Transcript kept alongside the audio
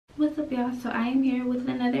What's up, y'all? So I am here with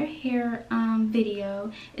another hair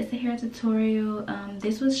video. It's a hair tutorial.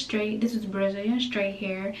 This was Brazilian straight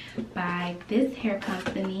hair by this hair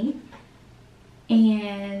company,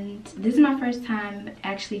 and this is my first time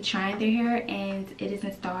actually trying their hair, and it is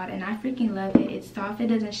installed and I freaking love it. It's soft, it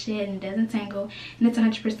doesn't shed and doesn't tangle, and it's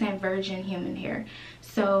 100% virgin human hair.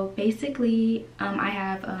 So basically I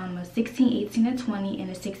have a 16, 18, and 20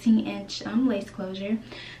 and a 16-inch lace closure.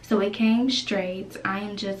 So it came straight. I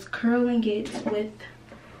am just curling it with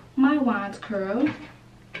my wand curl.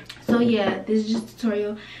 So yeah, this is just a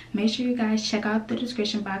tutorial. Make sure you guys check out the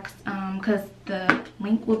description box because the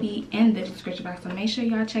link will be in the description box, so make sure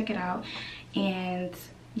y'all check it out. And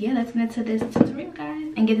yeah, let's get into this tutorial,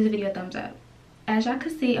 guys, and give this video a thumbs up. As y'all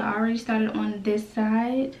can see, I already started on this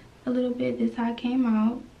side a little bit. This side came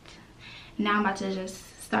out. Now I'm about to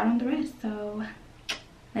just start on the rest, so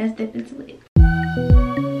let's dip into it.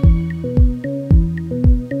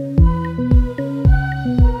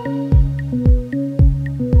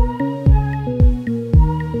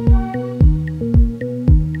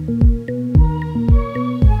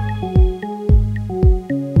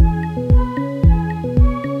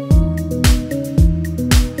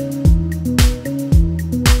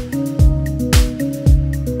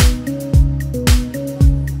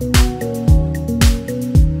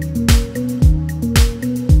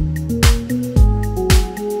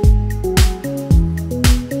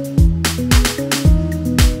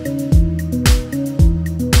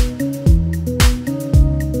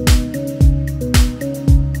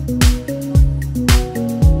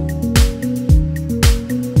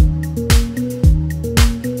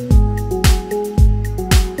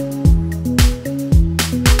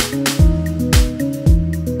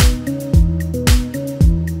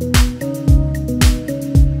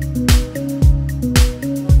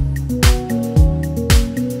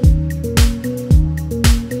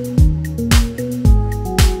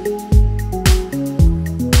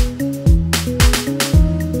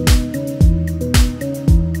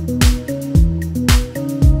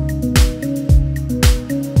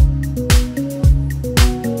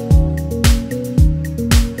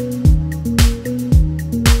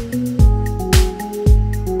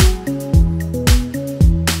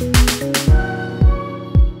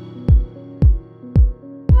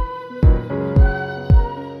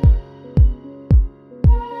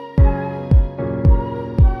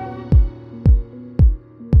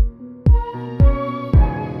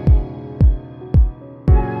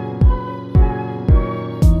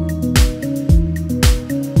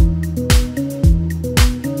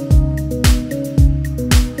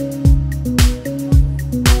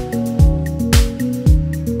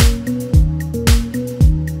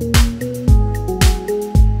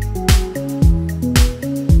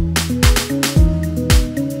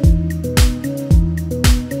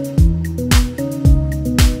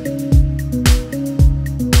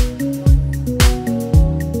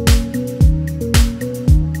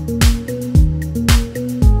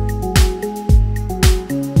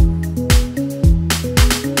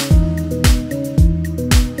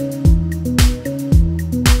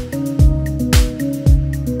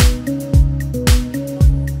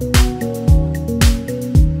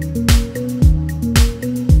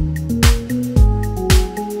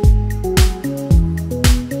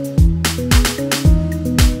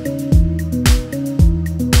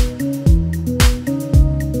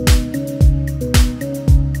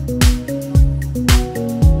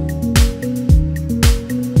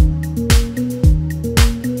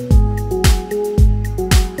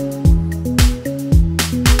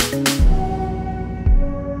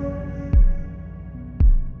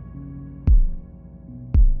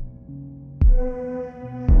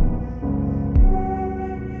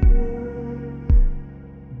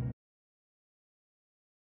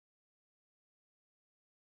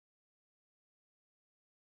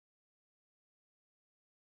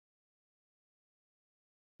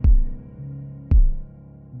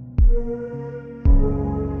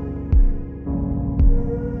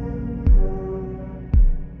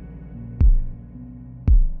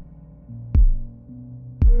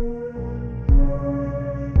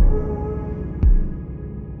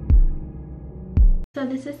 So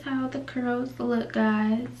this is how the curls look,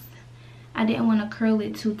 guys. I didn't want to curl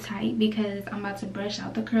it too tight because I'm about to brush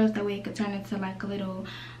out the curls, that way it could turn into like a little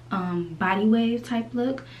body wave type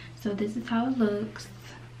look. So this is how it looks.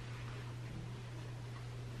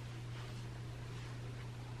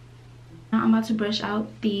 Now I'm about to brush out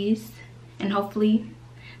these, and hopefully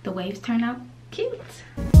the waves turn out cute.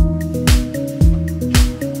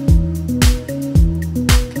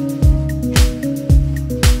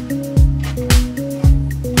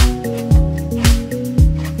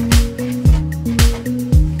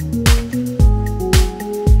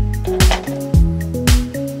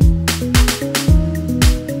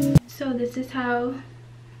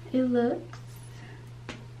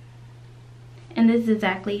 And this is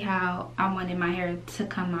exactly how I wanted my hair to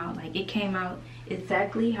come out. Like, it came out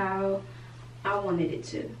exactly how I wanted it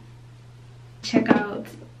to. Check out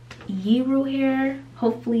Yiroo Hair.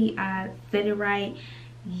 Hopefully I said it right.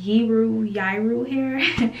 Yiroo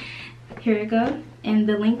Hair. Here we go. And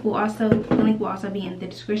the link will also be in the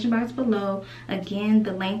description box below. Again,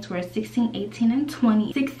 the lengths were 16, 18, and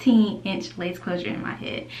 20. 16-inch lace closure in my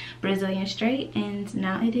head. Brazilian straight, and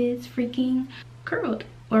now it is freaking curled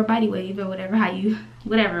or body wave, or whatever how you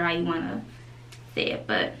wanna say it.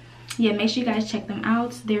 But yeah, make sure you guys check them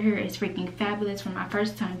out. Their hair is freaking fabulous. For my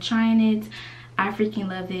first time trying it, I freaking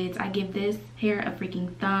love it. I give this hair a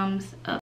freaking thumbs up.